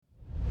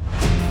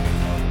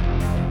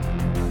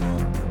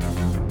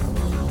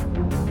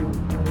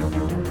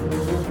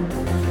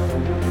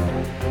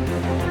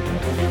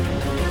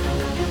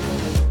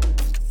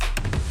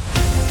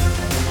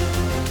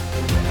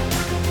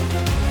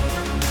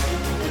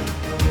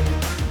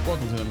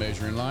to the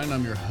Measuring Line.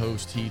 I'm your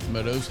host, Heath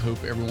Meadows.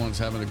 Hope everyone's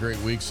having a great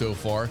week so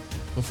far.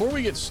 Before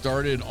we get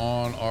started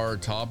on our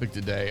topic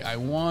today, I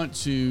want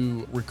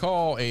to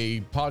recall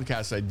a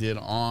podcast I did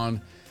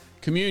on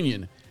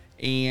communion.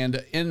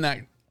 And in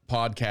that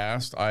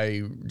podcast,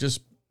 I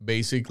just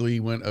basically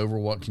went over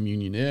what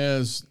communion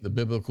is, the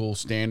biblical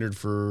standard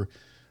for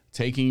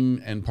taking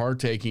and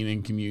partaking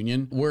in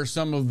communion, where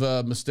some of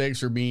the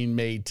mistakes are being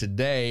made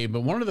today.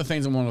 But one of the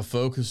things I want to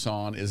focus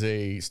on is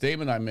a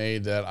statement I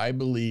made that I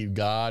believe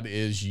God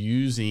is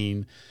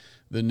using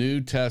the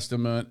New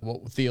Testament,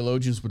 what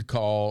theologians would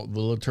call the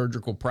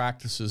liturgical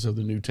practices of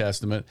the New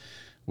Testament,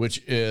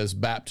 which is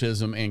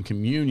baptism and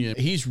communion.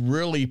 He's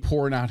really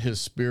pouring out his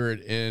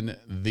spirit in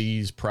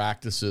these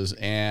practices.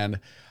 And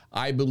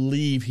I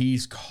believe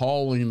he's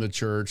calling the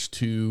church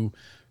to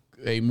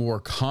a more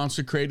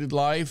consecrated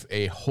life,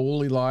 a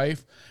holy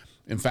life.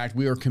 In fact,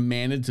 we are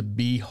commanded to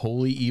be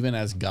holy even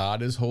as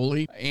God is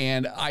holy.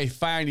 And I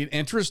find it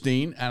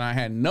interesting, and I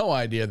had no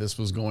idea this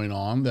was going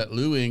on, that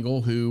Lou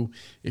Engle, who,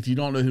 if you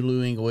don't know who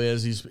Lou Engle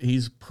is,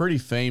 he's pretty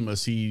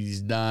famous.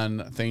 He's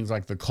done things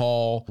like The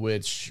Call,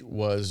 which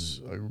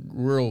was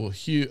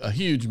a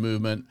huge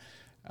movement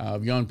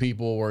of young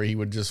people where he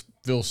would just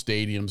fill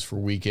stadiums for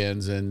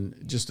weekends, and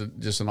just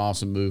an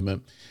awesome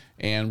movement.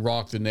 And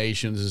Rock the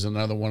Nations is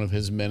another one of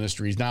his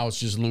ministries. Now it's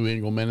just Lou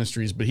Engle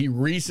Ministries, but he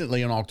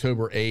recently on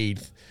October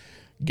 8th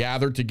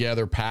gathered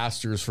together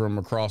pastors from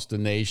across the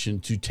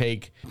nation to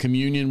take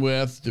communion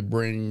with, to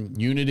bring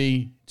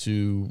unity,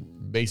 to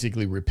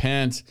basically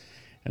repent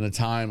in a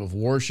time of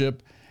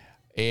worship.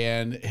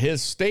 And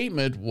his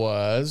statement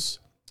was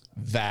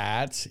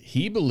that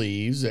he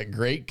believes that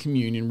Great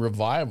Communion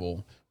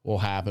revival will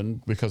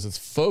happen because it's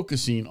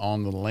focusing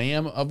on the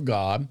Lamb of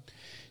God,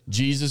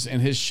 Jesus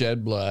and his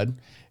shed blood,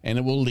 and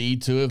it will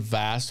lead to a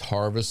vast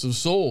harvest of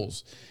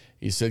souls.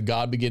 He said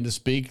God began to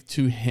speak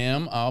to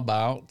him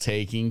about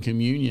taking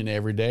communion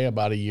every day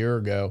about a year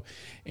ago.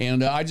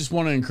 And I just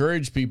want to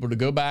encourage people to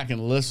go back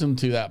and listen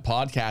to that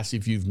podcast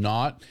if you've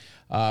not.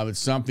 It's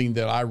something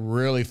that I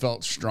really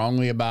felt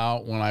strongly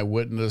about when I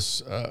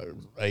witnessed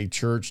a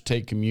church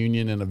take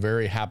communion in a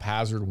very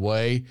haphazard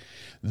way.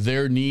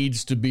 There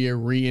needs to be a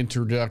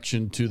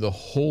reintroduction to the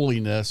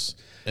holiness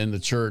in the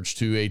church,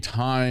 to a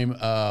time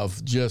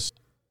of just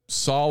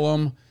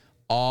solemn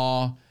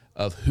awe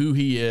of who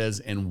he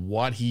is and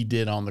what he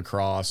did on the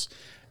cross.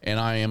 And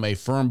I am a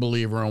firm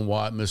believer in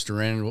what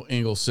Mr.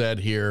 Engle said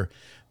here.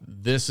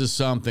 This is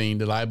something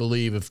that I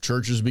believe if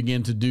churches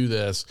begin to do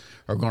this,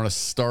 are going to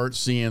start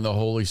seeing the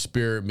Holy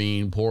Spirit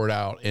being poured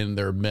out in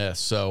their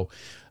midst. So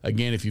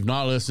again, if you've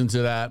not listened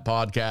to that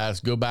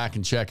podcast, go back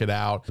and check it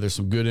out. There's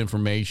some good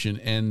information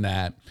in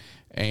that.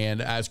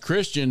 And as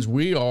Christians,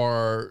 we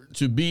are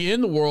to be in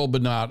the world,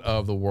 but not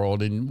of the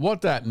world. And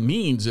what that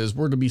means is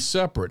we're to be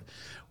separate.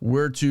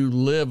 We're to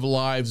live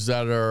lives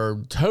that are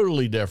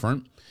totally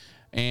different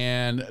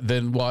and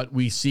than what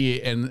we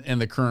see in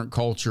the current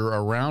culture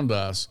around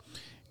us.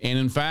 And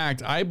in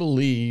fact, I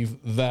believe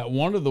that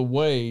one of the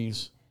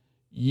ways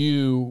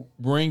you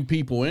bring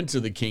people into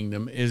the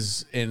kingdom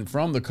is, and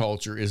from the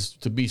culture, is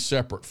to be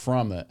separate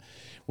from it.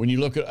 When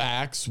you look at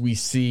Acts, we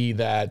see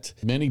that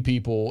many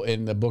people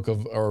during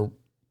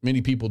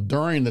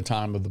the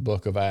time of the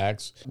book of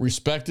Acts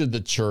respected the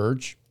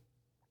church,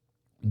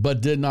 but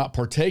did not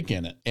partake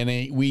in it. And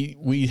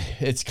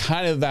it's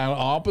kind of that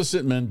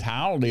opposite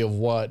mentality of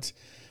what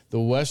the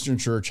Western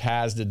church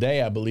has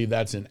today. I believe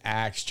that's in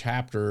Acts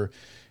chapter,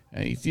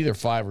 it's either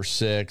 5 or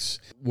 6,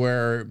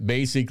 where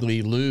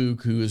basically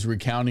Luke, who is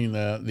recounting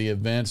the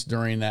events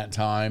during that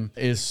time,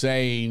 is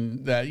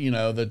saying that,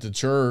 that the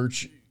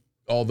church,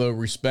 although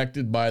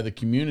respected by the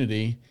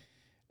community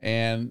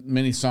and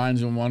many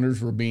signs and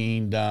wonders were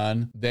being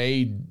done,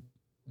 they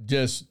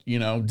just,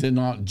 did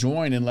not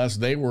join unless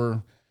they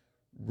were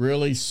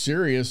really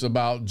serious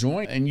about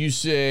joining. And you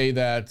say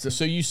that,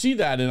 so you see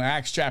that in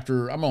Acts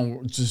chapter, I'm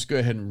going to just go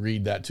ahead and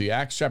read that to you.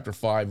 Acts chapter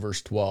 5,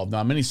 verse 12.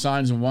 Now, many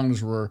signs and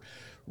wonders were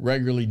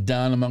regularly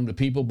done among the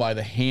people by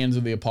the hands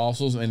of the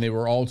apostles, and they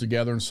were all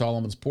together in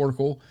Solomon's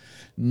portico.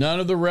 None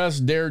of the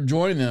rest dared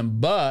join them,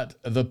 but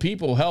the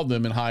people held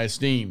them in high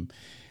esteem.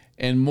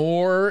 And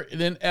more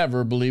than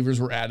ever, believers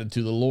were added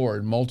to the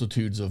Lord,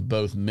 multitudes of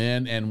both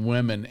men and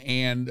women.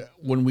 And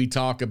when we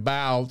talk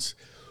about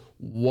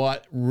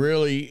what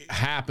really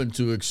happened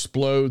to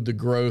explode the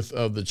growth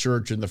of the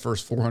church in the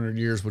first 400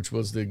 years, which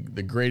was the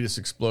greatest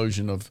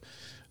explosion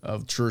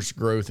of church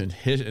growth in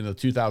the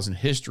 2000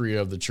 history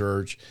of the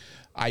church,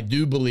 I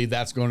do believe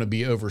that's going to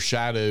be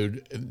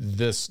overshadowed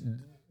this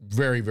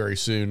very, very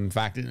soon. In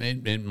fact,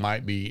 it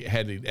might be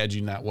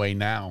edging that way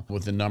now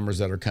with the numbers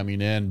that are coming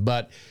in.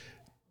 But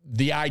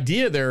the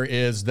idea there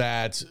is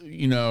that,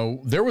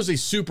 there was a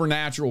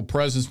supernatural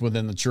presence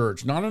within the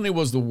church. Not only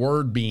was the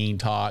word being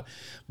taught,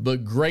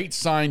 but great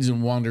signs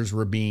and wonders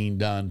were being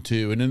done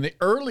too. And in the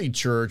early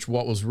church,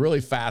 what was really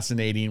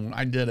fascinating,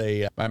 I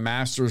did my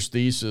master's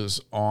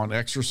thesis on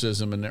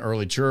exorcism in the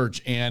early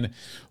church. And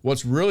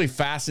what's really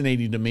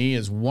fascinating to me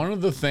is one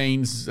of the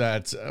things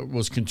that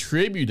was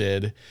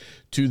contributed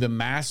to the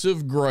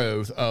massive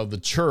growth of the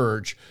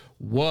church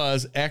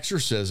was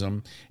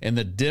exorcism and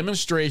the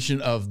demonstration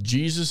of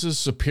Jesus'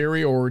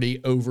 superiority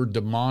over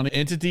demonic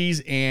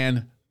entities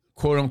and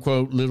quote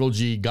unquote little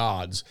g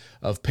gods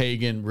of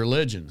pagan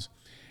religions.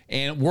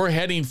 And we're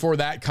heading for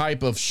that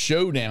type of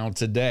showdown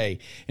today.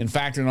 In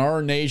fact, in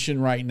our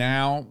nation right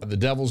now, the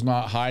devil's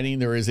not hiding.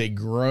 There is a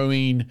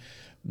growing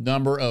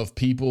number of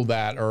people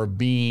that are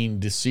being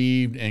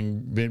deceived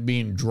and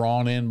being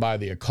drawn in by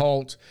the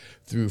occult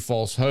through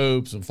false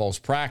hopes and false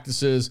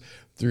practices,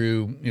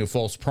 through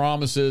false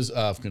promises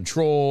of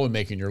control and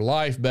making your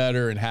life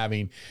better and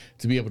having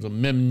to be able to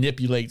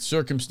manipulate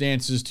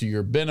circumstances to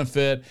your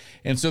benefit.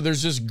 And so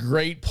there's this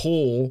great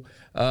pull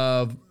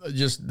of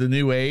just the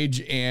new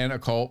age and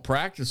occult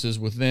practices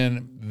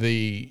within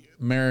the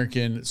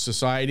American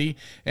society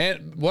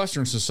and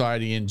Western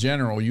society in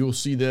general. You'll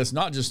see this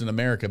not just in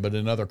America, but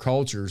in other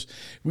cultures.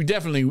 We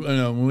definitely,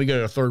 when we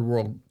go to third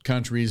world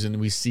countries and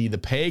we see the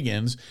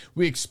pagans,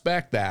 we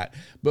expect that.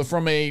 But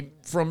from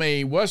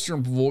a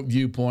Western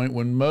viewpoint,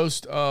 when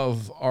most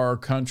of our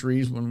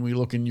countries, when we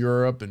look in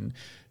Europe and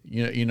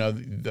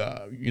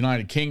the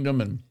United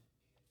Kingdom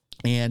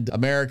and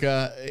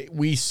America,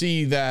 we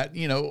see that,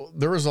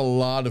 there is a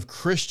lot of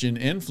Christian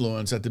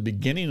influence at the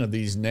beginning of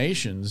these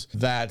nations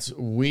that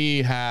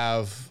we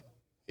have.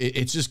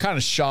 It's just kind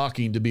of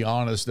shocking, to be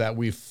honest, that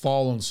we've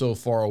fallen so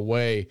far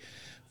away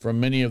from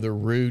many of the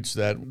roots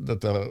that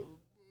the,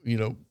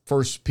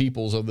 first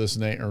peoples of this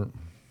nation,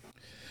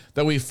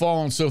 that we've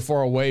fallen so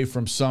far away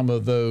from some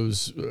of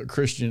those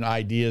Christian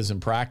ideas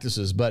and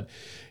practices. But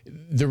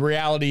the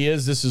reality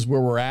is this is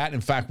where we're at.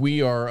 In fact,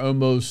 we are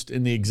almost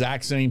in the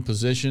exact same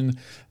position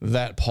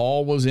that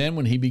Paul was in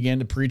when he began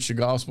to preach the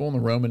gospel in the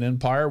Roman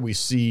Empire. We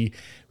see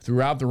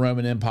throughout the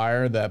Roman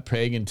Empire that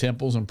pagan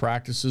temples and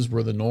practices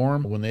were the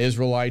norm. When the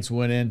Israelites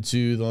went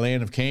into the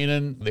land of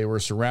Canaan, they were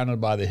surrounded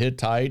by the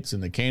Hittites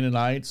and the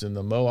Canaanites and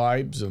the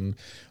Moabites and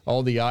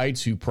all the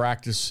ites who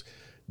practice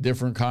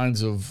different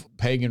kinds of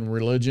pagan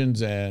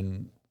religions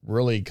and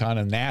really kind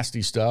of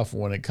nasty stuff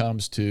when it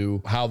comes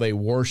to how they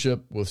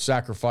worship, with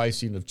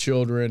sacrificing of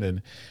children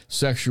and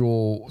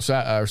sexual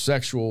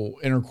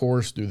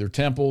intercourse through their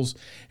temples.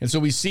 And so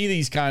we see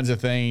these kinds of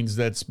things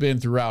that's been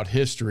throughout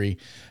history.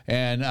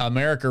 And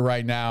America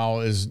right now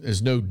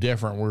is no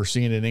different. We're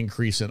seeing an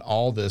increase in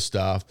all this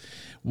stuff.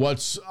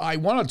 I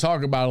want to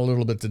talk about a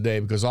little bit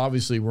today, because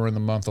obviously we're in the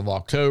month of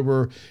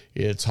October.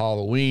 It's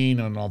Halloween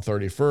on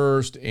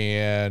 31st,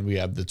 and we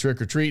have the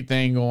trick-or-treat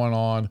thing going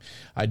on.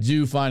 I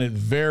do find it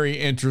very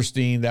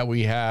interesting that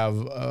we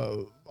have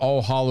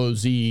All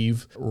Hallows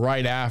Eve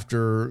right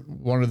after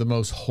one of the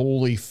most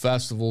holy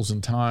festivals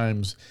and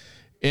times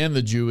in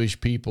the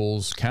Jewish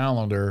people's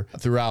calendar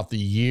throughout the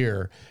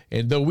year.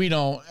 And though we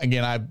don't,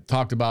 again, I've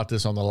talked about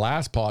this on the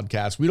last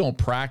podcast, we don't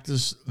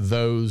practice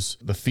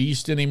the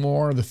feast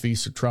anymore, the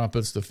Feast of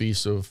Trumpets, the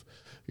Feast of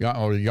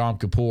Yom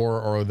Kippur,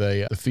 or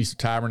the Feast of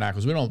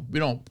Tabernacles. We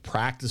don't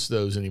practice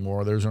those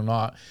anymore. Those are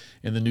not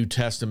in the New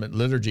Testament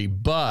liturgy,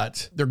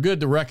 but they're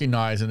good to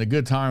recognize and a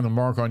good time to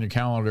mark on your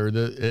calendar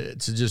to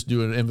just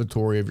do an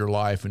inventory of your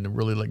life and to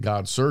really let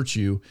God search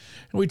you.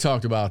 And we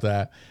talked about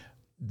that.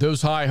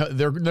 Those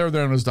they're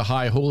known as the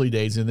high holy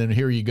days, and then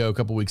here you go a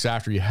couple weeks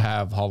after you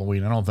have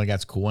Halloween. I don't think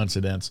that's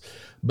coincidence.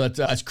 But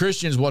as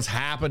Christians, what's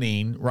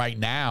happening right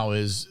now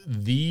is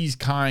these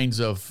kinds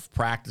of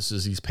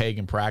practices, these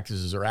pagan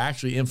practices, are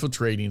actually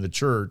infiltrating the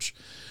church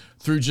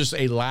through just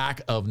a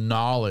lack of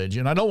knowledge.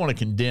 And I don't want to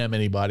condemn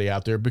anybody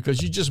out there,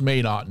 because you just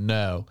may not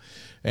know.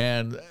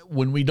 And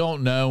when we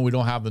don't know, we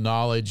don't have the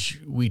knowledge,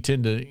 we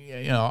tend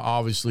to,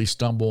 obviously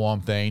stumble on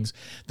things.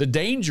 The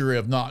danger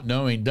of not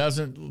knowing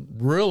doesn't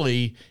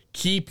really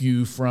keep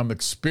you from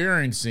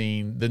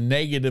experiencing the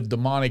negative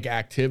demonic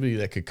activity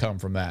that could come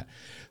from that.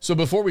 So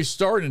before we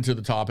start into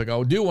the topic,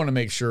 I do want to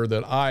make sure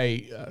that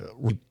I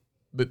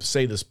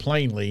say this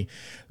plainly,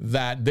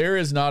 that there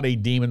is not a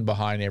demon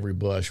behind every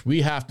bush.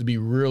 We have to be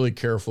really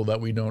careful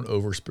that we don't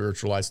over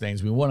spiritualize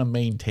things. We want to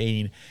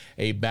maintain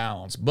a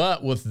balance.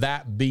 But with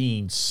that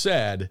being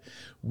said,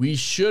 we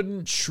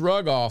shouldn't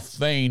shrug off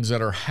things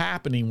that are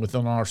happening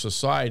within our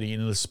society,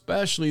 and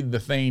especially the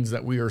things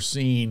that we are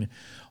seeing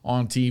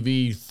on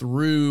TV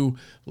through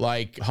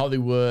like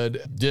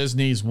Hollywood.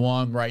 Disney's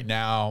one right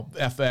now.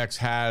 FX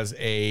has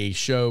a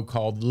show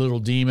called Little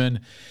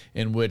Demon,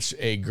 in which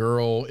a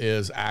girl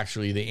is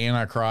actually the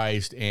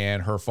Antichrist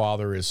and her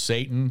father is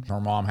Satan. Her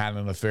mom had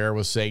an affair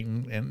with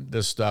Satan, and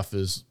this stuff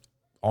is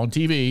on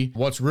TV.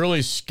 What's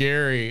really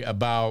scary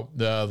about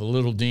the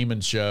Little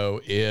Demon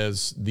show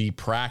is the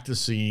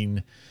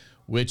practicing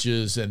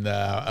witches and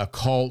the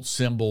occult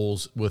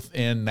symbols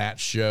within that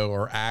show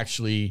are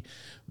actually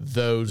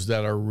those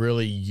that are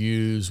really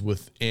used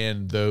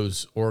within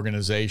those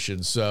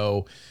organizations.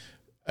 So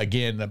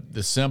again,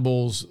 the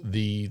symbols,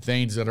 the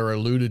things that are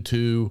alluded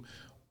to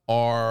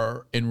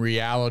are in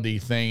reality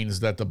things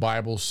that the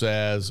Bible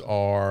says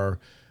are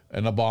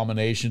an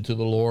abomination to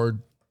the Lord.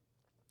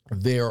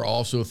 They are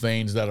also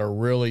things that are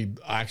really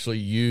actually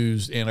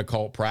used in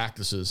occult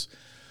practices.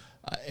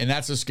 And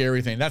that's a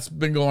scary thing. That's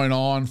been going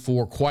on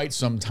for quite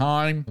some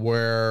time,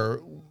 where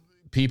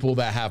people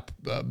that have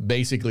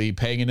basically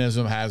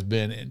paganism has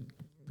been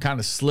kind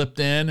of slipped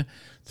in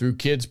through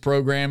kids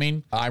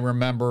programming. I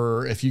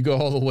remember if you go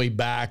all the way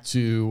back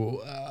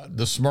to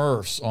the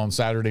Smurfs on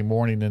Saturday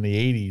morning in the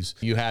 80s,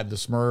 you had the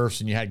Smurfs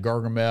and you had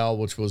Gargamel,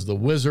 which was the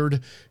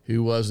wizard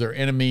who was their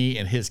enemy,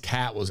 and his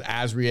cat was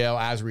Azrael.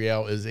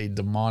 Azrael is a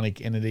demonic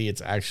entity.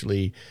 It's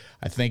actually,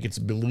 I think it's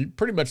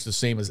pretty much the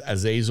same as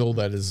Azazel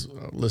that is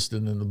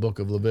listed in the book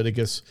of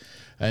Leviticus.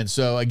 And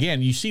so,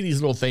 again, you see these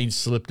little things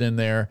slipped in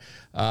there.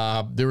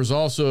 There was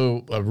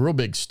also a real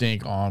big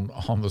stink on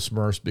the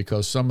Smurfs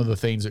because some of the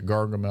things that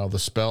Gargamel, the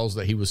spells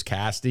that he was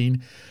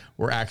casting,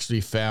 were actually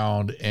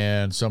found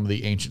in some of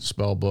the ancient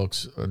spell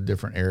books in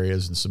different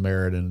areas in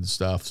Samaritan and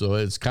stuff. So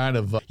it's kind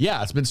of,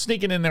 it's been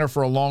sneaking in there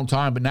for a long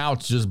time, but now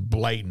it's just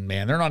blatant,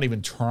 man. They're not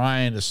even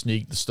trying to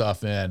sneak the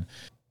stuff in.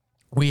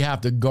 We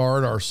have to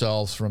guard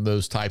ourselves from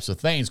those types of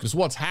things, because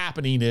what's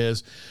happening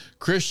is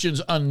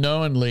Christians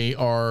unknowingly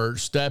are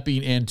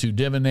stepping into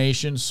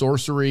divination,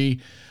 sorcery,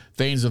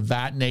 things of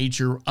that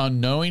nature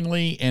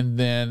unknowingly. And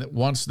then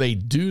once they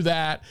do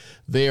that,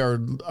 they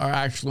are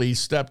actually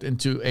stepped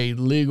into a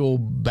legal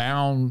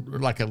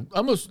bound, like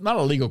almost not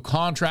a legal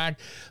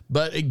contract,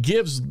 but it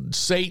gives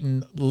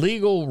Satan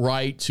legal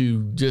right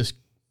to just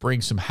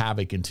bring some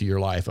havoc into your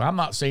life. I'm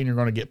not saying you're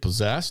going to get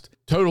possessed.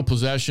 Total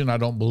possession, I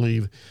don't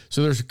believe.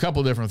 So there's a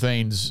couple different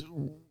things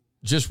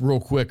just real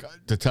quick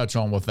to touch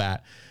on with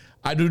that.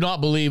 I do not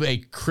believe a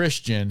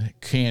Christian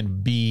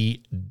can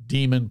be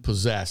demon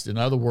possessed. In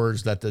other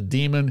words, that the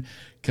demon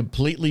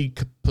completely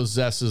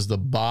possesses the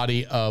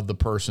body of the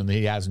person.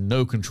 He has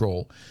no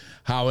control.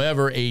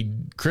 However, a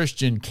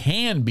Christian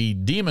can be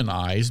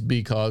demonized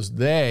because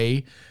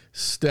they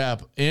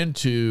step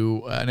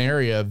into an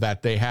area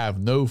that they have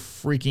no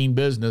freaking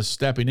business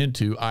stepping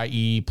into,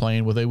 i.e.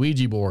 playing with a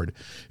Ouija board.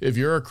 If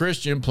you're a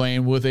Christian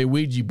playing with a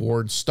Ouija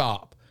board,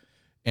 stop.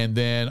 And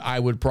then I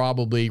would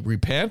probably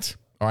repent.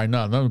 All right,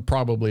 nothing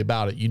probably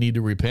about it. You need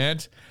to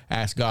repent,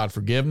 ask God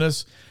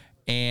forgiveness,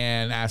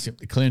 and ask him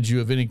to cleanse you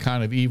of any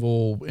kind of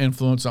evil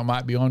influence that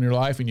might be on your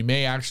life. And you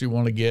may actually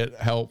want to get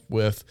help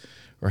with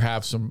or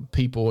have some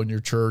people in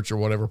your church or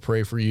whatever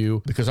pray for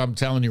you. Because I'm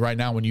telling you right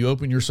now, when you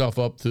open yourself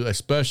up to,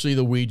 especially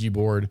the Ouija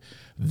board,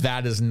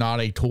 that is not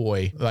a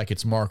toy like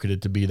it's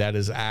marketed to be. That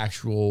is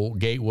actual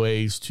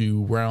gateways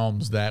to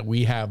realms that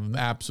we have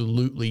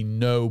absolutely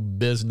no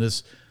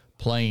business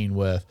playing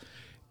with.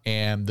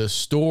 And the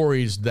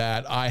stories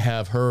that I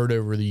have heard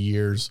over the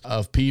years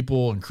of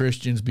people and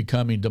Christians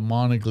becoming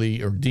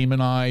demonically or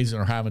demonized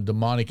or having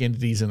demonic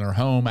entities in their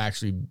home,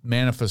 actually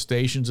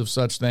manifestations of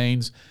such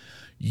things,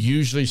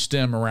 usually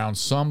stem around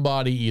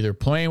somebody either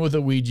playing with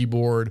a Ouija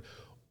board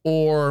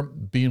or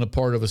being a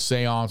part of a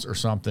seance or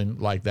something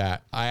like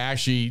that. I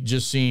actually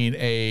just seen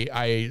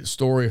a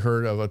story,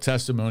 heard of a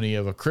testimony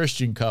of a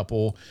Christian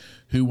couple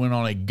who went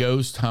on a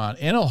ghost hunt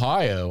in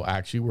Ohio,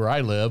 actually, where I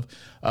live,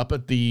 up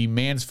at the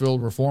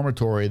Mansfield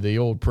Reformatory, the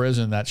old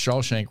prison that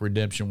Shawshank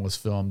Redemption was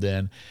filmed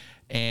in.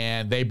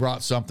 And they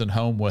brought something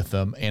home with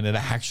them, and it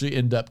actually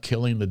ended up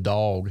killing the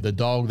dog. The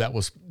dog that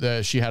was,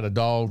 she had a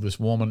dog, this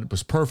woman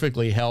was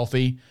perfectly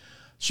healthy.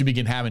 She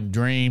began having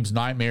dreams,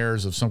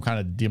 nightmares of some kind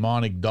of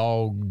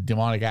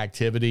demonic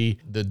activity.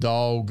 The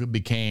dog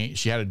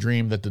she had a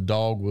dream that the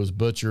dog was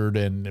butchered,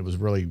 and it was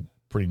really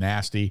pretty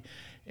nasty.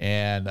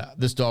 And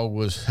this dog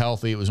was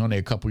healthy. It was only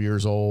a couple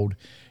years old.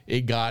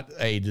 It got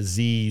a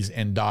disease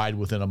and died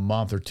within a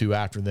month or two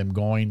after them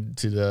going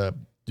to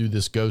do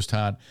this ghost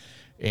hunt.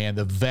 And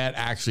the vet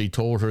actually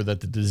told her that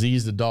the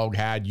disease the dog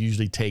had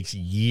usually takes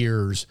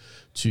years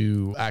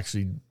to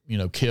actually,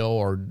 kill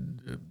or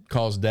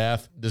cause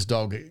death. This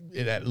dog,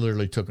 it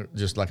literally took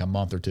just like a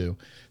month or two.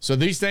 So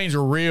these things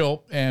are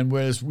real. And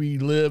as we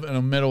live in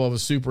the middle of a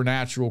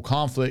supernatural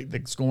conflict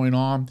that's going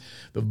on,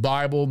 the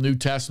Bible, New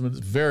Testament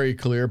is very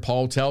clear.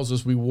 Paul tells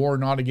us we war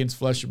not against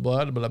flesh and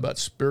blood, but about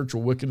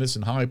spiritual wickedness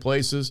in high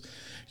places.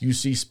 You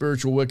see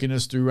spiritual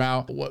wickedness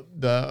throughout what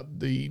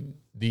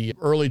the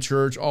early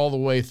church, all the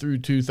way through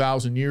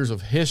 2,000 years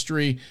of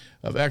history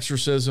of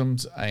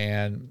exorcisms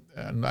and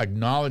an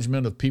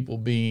acknowledgement of people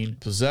being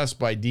possessed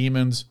by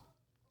demons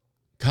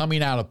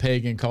coming out of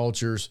pagan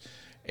cultures.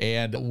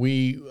 And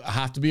we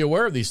have to be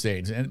aware of these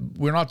things. And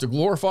we're not to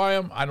glorify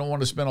them. I don't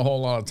want to spend a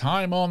whole lot of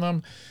time on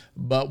them.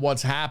 But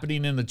what's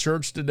happening in the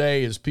church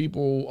today is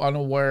people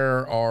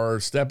unaware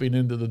are stepping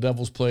into the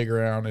devil's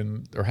playground,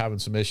 and they're having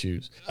some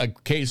issues. A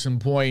case in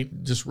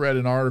point, just read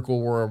an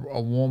article where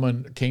a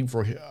woman came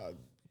for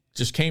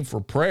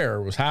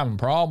prayer, was having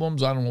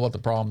problems. I don't know what the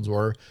problems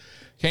were.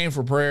 Came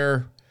for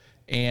prayer,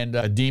 and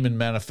a demon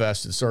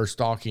manifested, started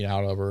stalking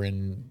out of her.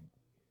 And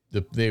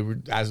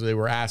as they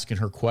were asking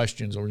her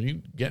questions, "Are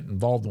you getting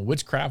involved in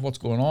witchcraft? What's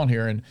going on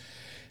here?" And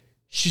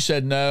she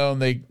said no.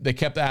 And they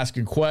kept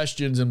asking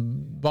questions.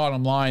 And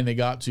bottom line, they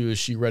got to is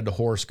she read the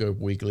horoscope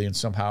weekly, and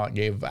somehow it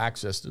gave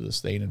access to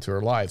this thing into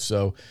her life.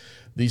 So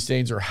these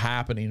things are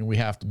happening, and we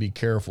have to be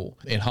careful.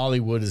 And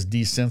Hollywood is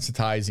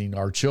desensitizing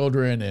our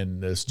children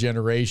and this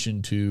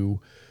generation to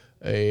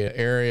an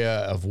area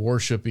of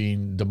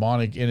worshiping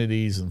demonic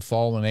entities and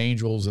fallen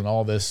angels and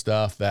all this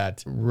stuff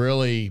that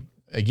really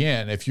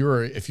again, if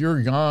you're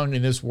young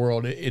in this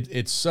world,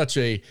 it's such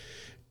a,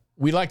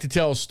 we like to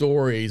tell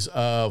stories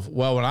of,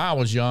 well, when I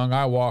was young,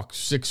 I walked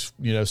 6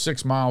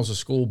 miles to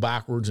school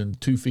backwards in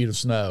 2 feet of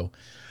snow.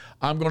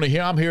 I'm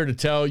here to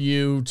tell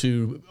you,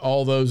 to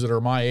all those that are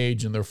my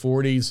age in their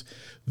 40s,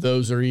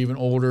 those that are even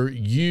older,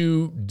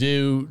 you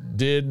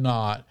did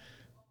not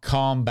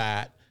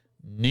combat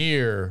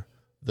near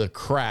the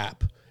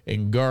crap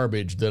and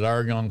garbage that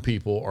our young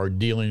people are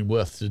dealing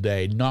with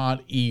today.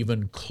 Not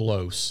even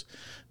close.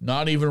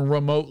 Not even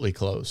remotely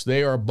close.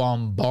 They are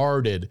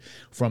bombarded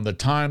from the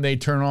time they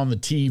turn on the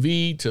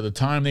TV to the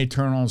time they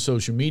turn on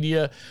social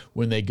media,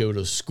 when they go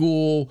to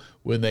school,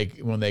 when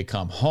they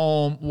come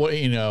home.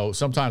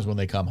 Sometimes when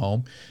they come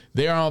home,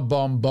 they are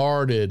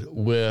bombarded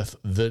with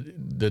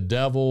the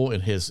devil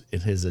and his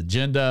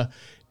agenda.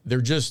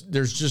 There's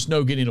just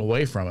no getting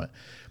away from it.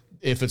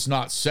 If it's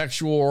not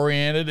sexual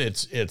oriented,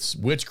 it's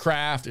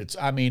witchcraft. It's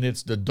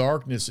the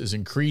darkness is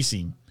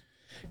increasing.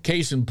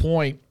 Case in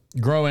point,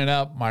 growing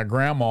up, my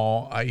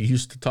grandma, I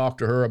used to talk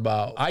to her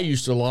about, I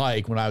used to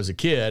like, when I was a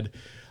kid,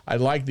 I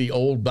liked the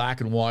old black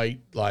and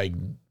white, like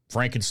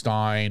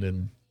Frankenstein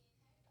and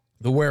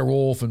the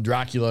werewolf and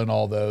Dracula and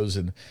all those.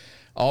 And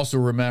I also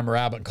remember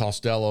Abbott and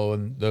Costello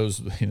and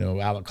those,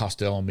 Abbott and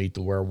Costello Meet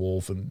the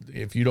Werewolf. And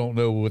if you don't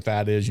know what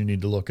that is, you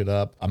need to look it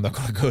up. I'm not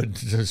going to go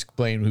into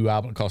explain who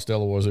Abbott and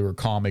Costello was. They were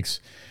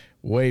comics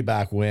way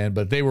back when,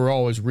 but they were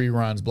always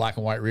reruns, black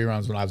and white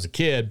reruns when I was a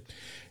kid.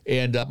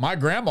 And my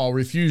grandma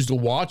refused to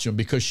watch them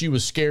because she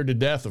was scared to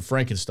death of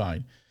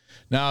Frankenstein.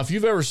 Now, if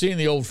you've ever seen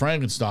the old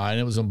Frankenstein,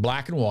 it was in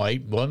black and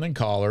white, wasn't in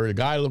color. The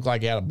guy looked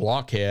like he had a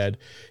blockhead.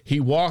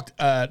 He walked,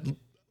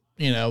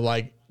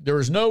 like there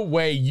was no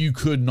way you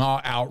could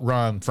not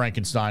outrun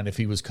Frankenstein if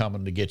he was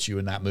coming to get you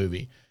in that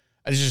movie.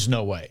 There's just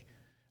no way.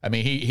 I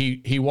mean,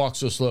 he walked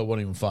so slow it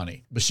wasn't even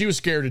funny. But she was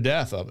scared to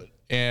death of it.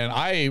 And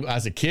I,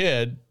 as a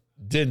kid,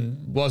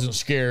 wasn't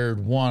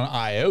scared one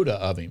iota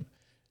of him.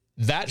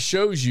 That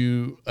shows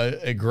you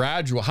a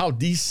gradual, how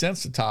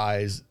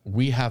desensitized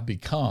we have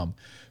become.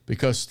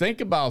 Because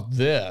think about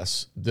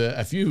this,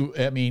 if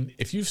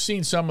you've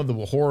seen some of the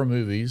horror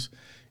movies,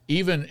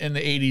 even in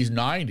the 80s,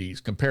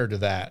 90s, compared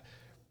to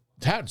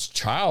that's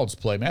child's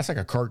play, man. That's like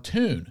a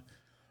cartoon.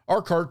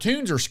 Our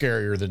cartoons are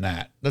scarier than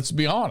that. Let's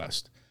be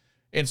honest.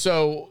 And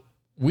so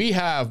we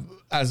have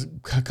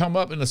come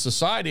up in a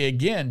society,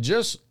 again,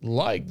 just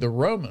like the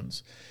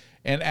Romans.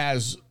 And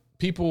as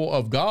people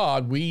of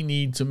God, we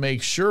need to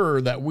make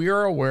sure that we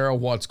are aware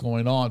of what's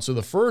going on. So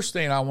the first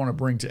thing I want to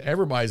bring to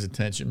everybody's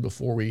attention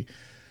before we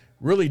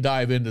really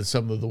dive into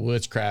some of the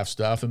witchcraft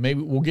stuff, and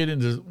maybe we'll get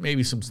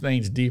into some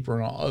things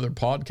deeper on other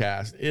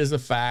podcasts, is the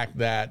fact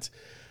that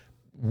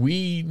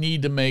we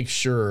need to make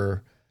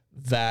sure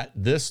that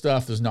this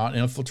stuff is not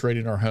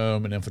infiltrating our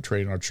home and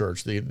infiltrating our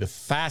church. The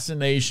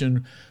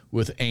fascination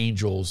with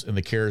angels in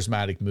the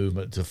charismatic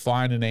movement, to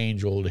find an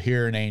angel, to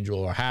hear an angel,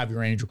 or have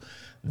your angel,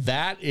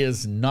 that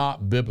is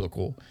not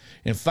biblical.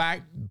 In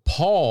fact,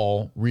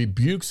 Paul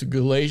rebukes the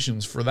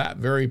Galatians for that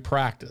very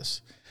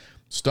practice.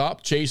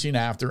 Stop chasing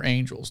after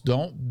angels.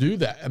 Don't do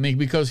that. I mean,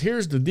 because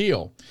here's the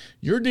deal.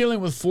 You're dealing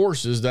with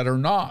forces that are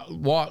not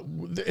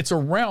it's a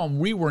realm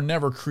we were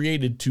never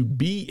created to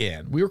be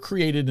in. We were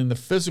created in the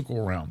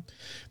physical realm.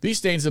 These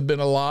things have been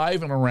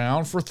alive and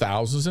around for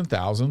thousands and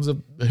thousands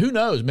of, who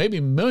knows, maybe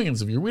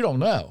millions of years. We don't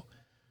know.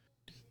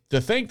 To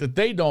think that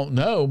they don't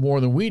know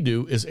more than we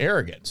do is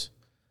arrogance.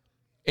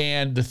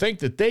 And to think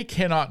that they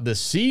cannot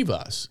deceive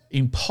us.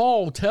 And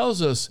Paul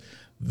tells us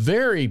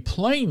very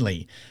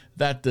plainly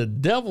that the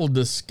devil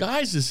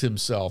disguises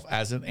himself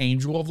as an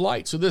angel of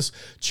light. So this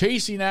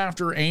chasing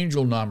after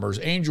angel numbers,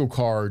 angel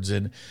cards,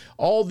 and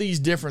all these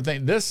different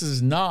things, this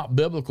is not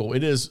biblical.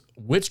 It is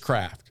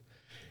witchcraft.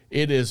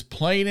 It is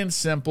plain and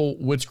simple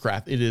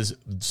witchcraft. It is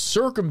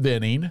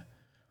circumventing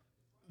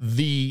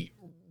the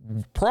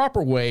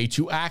proper way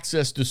to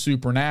access the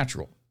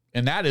supernatural,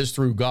 and that is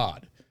through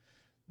God.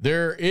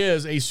 There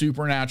is a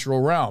supernatural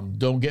realm.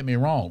 Don't get me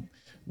wrong.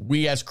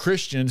 We as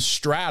Christians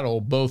straddle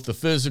both the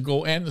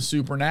physical and the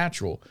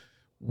supernatural.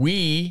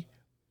 We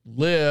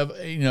live,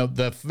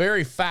 the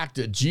very fact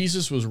that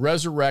Jesus was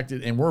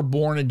resurrected and we're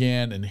born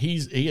again and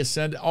he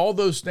ascended, all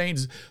those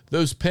things,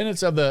 those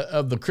tenets of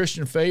the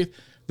Christian faith,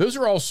 those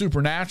are all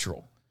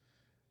supernatural.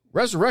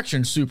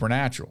 Resurrection is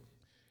supernatural.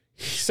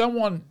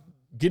 Someone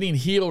getting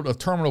healed of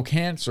terminal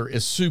cancer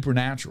is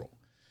supernatural.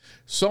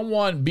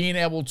 Someone being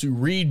able to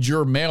read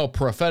your mail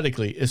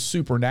prophetically is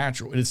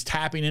supernatural. It's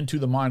tapping into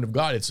the mind of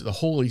God. It's the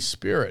Holy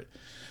Spirit.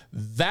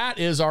 That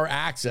is our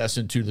access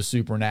into the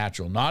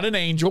supernatural. Not an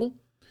angel,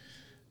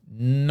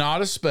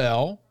 not a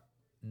spell,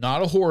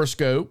 not a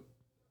horoscope,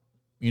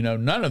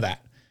 none of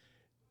that.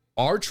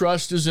 Our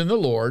trust is in the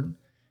Lord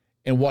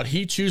and what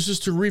he chooses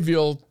to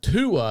reveal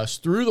to us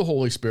through the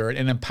Holy Spirit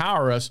and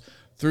empower us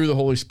through the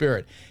Holy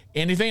Spirit.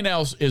 Anything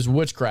else is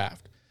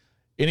witchcraft.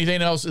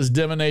 Anything else is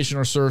divination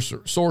or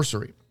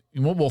sorcery.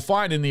 And what we'll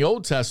find in the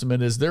Old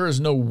Testament is there is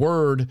no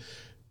word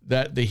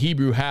that the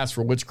Hebrew has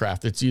for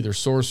witchcraft. It's either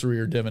sorcery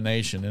or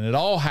divination. And it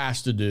all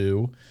has to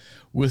do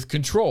with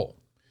control.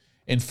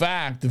 In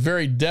fact, the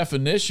very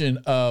definition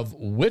of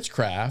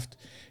witchcraft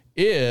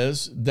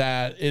is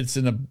that it's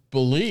in a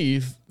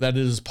belief that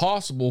it is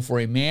possible for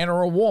a man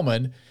or a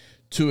woman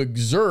to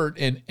exert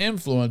an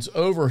influence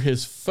over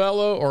his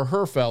fellow or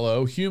her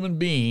fellow human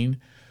being,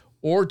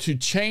 or to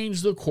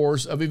change the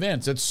course of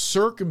events. It's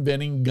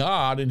circumventing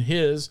God and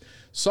his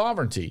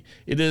sovereignty.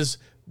 It is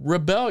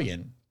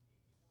rebellion.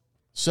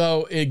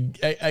 So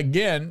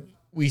again,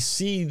 we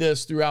see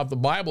this throughout the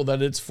Bible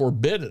that it's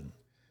forbidden.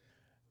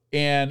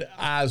 And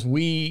as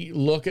we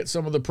look at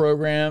some of the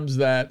programs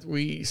that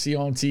we see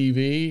on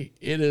TV,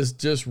 it is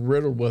just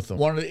riddled with them.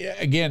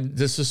 Again,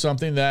 this is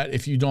something that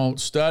if you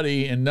don't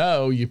study and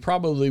know, you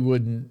probably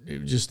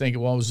wouldn't just think,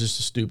 well, it was just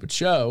a stupid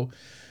show.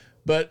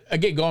 But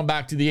again, going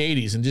back to the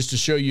 80s, and just to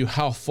show you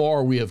how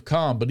far we have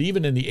come, but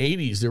even in the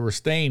 80s, there were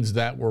stains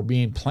that were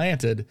being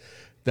planted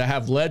that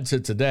have led to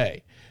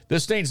today.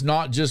 This stain's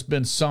not just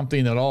been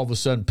something that all of a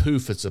sudden,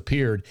 poof, it's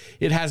appeared.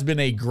 It has been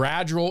a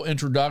gradual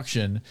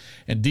introduction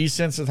and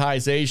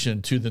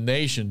desensitization to the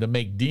nation to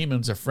make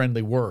demons a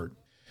friendly word.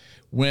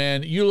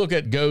 When you look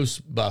at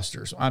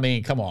Ghostbusters, I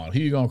mean, come on, who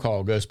are you going to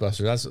call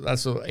Ghostbusters?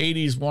 That's the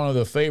 80s. One of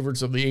the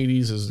favorites of the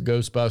 80s is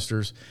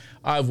Ghostbusters.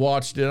 I've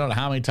watched it. I don't know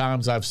how many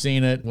times I've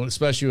seen it,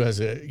 especially as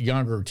a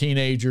younger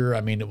teenager.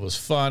 I mean, it was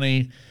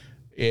funny.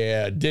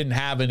 It didn't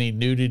have any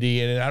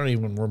nudity in it. I don't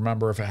even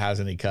remember if it has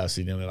any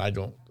cussing in it. I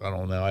don't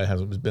know.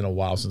 It's been a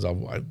while since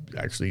I've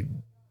actually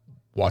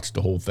watched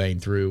the whole thing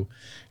through.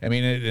 I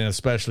mean, and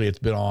especially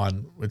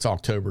it's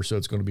October, so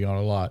it's going to be on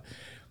a lot.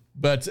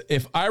 But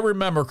if I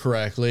remember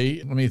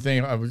correctly, let me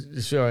think. I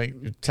was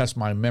showing test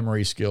my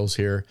memory skills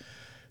here.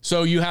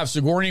 So you have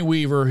Sigourney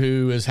Weaver,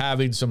 who is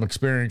having some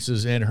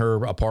experiences in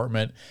her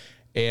apartment,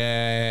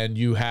 and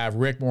you have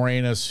Rick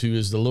Moranis, who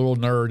is the little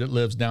nerd that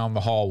lives down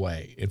the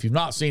hallway. If you've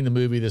not seen the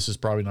movie, this is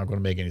probably not going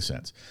to make any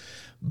sense.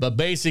 But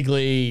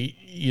basically,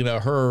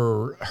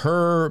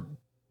 her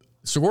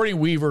Sigourney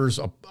Weaver's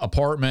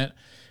apartment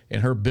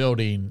and her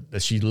building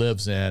that she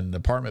lives in, the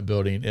apartment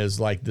building, is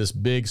like this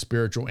big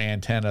spiritual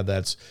antenna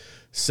that's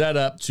set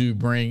up to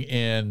bring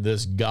in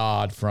this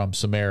god from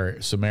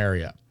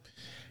Samaria.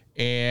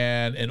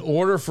 And in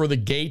order for the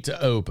gate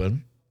to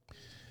open,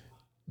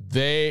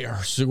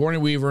 Sigourney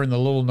Weaver and the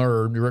little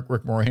nerd,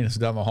 Rick Moranis,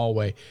 down the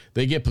hallway,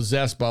 they get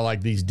possessed by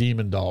like these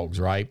demon dogs,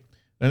 right?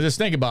 And just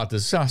think about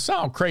this.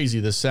 How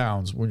crazy this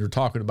sounds when you're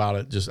talking about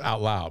it just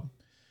out loud.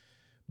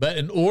 But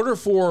in order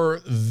for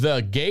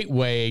the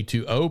gateway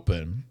to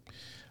open,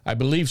 I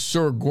believe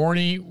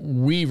Sigourney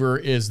Weaver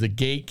is the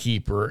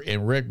gatekeeper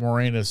and Rick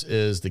Moranis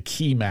is the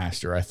key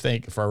master, I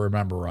think, if I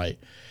remember right.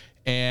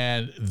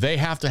 And they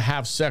have to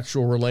have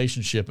sexual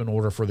relationship in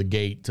order for the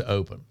gate to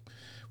open,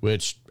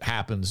 which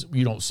happens.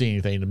 You don't see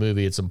anything in the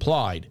movie. It's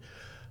implied.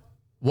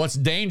 What's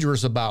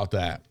dangerous about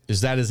that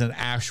is an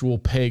actual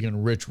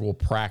pagan ritual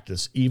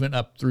practice, even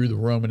up through the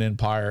Roman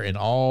Empire and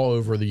all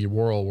over the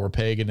world where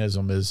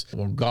paganism is,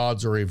 when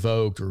gods are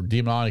evoked or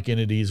demonic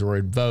entities are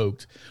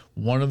invoked,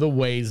 one of the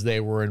ways they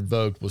were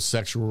invoked was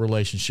sexual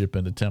relationship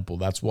in the temple.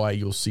 That's why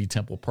you'll see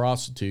temple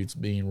prostitutes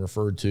being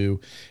referred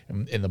to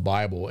in the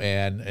Bible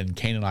and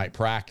Canaanite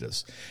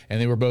practice. And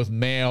they were both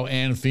male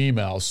and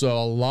female. So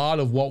a lot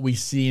of what we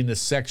see in the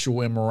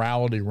sexual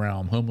immorality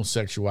realm,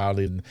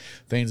 homosexuality and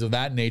things of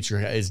that nature,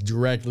 is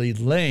directly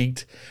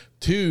linked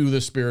to the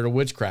spirit of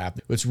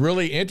witchcraft. What's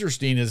really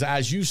interesting is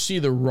as you see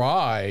the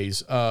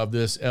rise of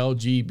this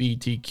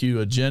LGBTQ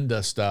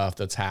agenda stuff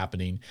that's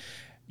happening,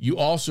 you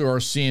also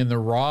are seeing the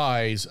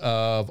rise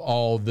of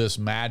all of this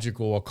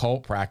magical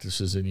occult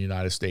practices in the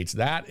United States.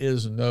 That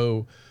is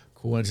no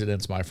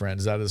coincidence, my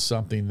friends. That is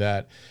something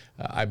that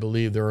I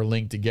believe they're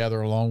linked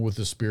together along with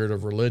the spirit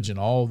of religion.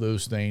 All of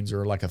those things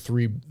are like a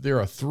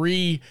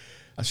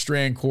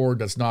three-strand cord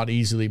that's not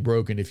easily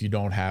broken if you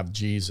don't have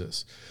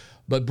Jesus.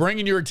 But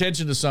bringing your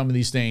attention to some of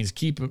these things,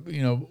 keep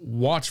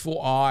watchful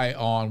eye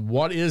on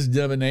what is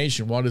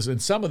divination,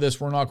 and some of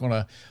this we're not going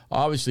to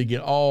obviously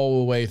get all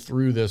the way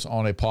through this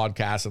on a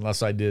podcast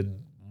unless I did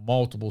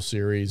multiple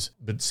series,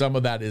 but some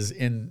of that is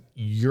in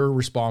your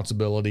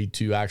responsibility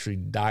to actually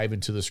dive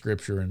into the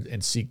scripture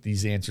and seek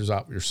these answers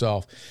out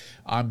yourself.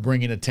 I'm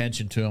bringing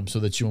attention to them so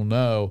that you'll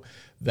know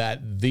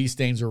that these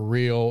things are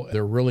real.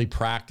 They're really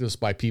practiced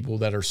by people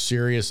that are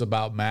serious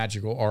about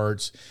magical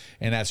arts.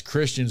 And as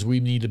Christians, we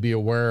need to be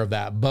aware of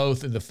that,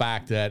 both in the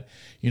fact that,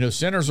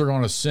 sinners are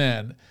going to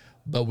sin,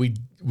 but we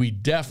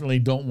definitely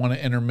don't want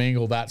to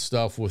intermingle that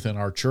stuff within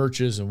our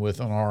churches and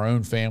within our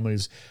own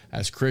families.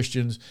 As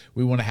Christians,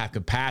 we want to have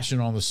compassion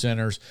on the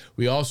sinners.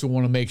 We also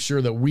want to make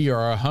sure that we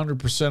are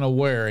 100%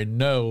 aware and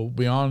know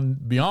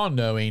beyond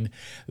knowing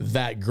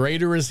that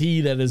greater is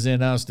he that is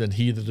in us than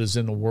he that is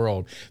in the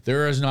world.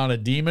 There is not a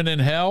demon in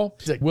hell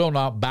that will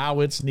not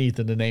bow its knee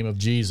in the name of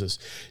Jesus.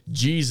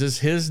 Jesus,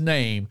 his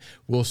name,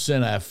 will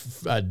send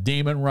a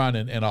demon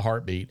running in a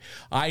heartbeat.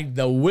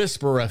 The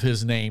whisper of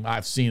his name,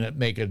 I've seen it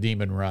make a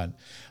demon run.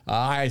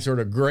 I heard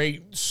a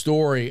great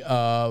story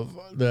of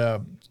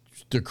the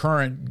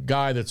current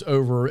guy that's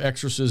over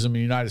exorcism in the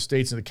United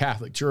States in the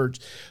Catholic Church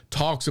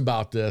talks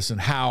about this and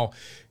how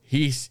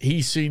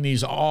He's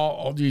seen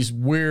all these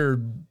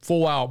weird,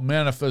 full-out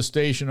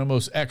manifestation,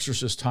 almost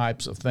exorcist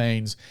types of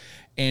things,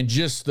 and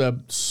just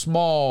the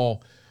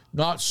small,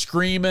 not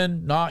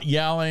screaming, not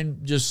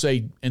yelling, just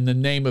say, in the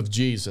name of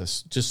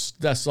Jesus.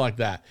 Just that's like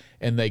that,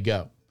 and they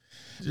go.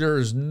 There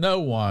is no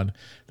one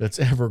that's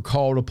ever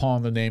called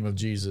upon the name of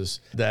Jesus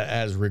that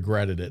has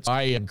regretted it.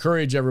 I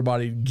encourage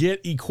everybody,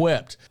 get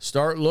equipped.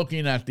 Start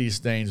looking at these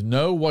things.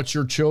 Know what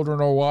your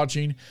children are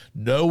watching.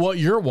 Know what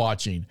you're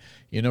watching.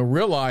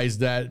 Realize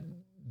that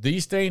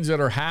these things that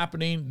are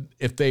happening,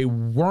 if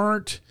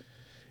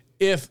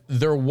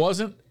there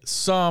wasn't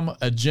some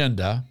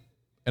agenda,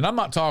 and I'm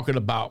not talking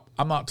about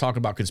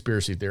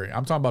conspiracy theory.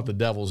 I'm talking about the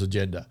devil's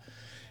agenda.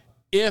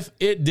 If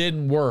it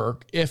didn't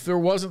work, if there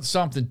wasn't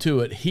something to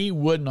it, he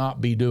would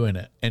not be doing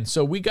it. And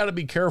so we got to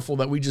be careful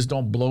that we just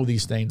don't blow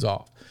these things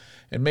off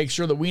and make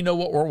sure that we know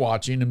what we're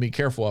watching and be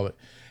careful of it.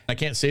 I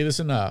can't say this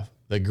enough.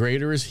 The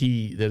greater is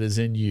he that is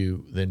in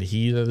you than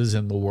he that is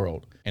in the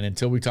world. And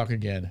until we talk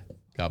again,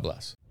 God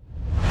bless.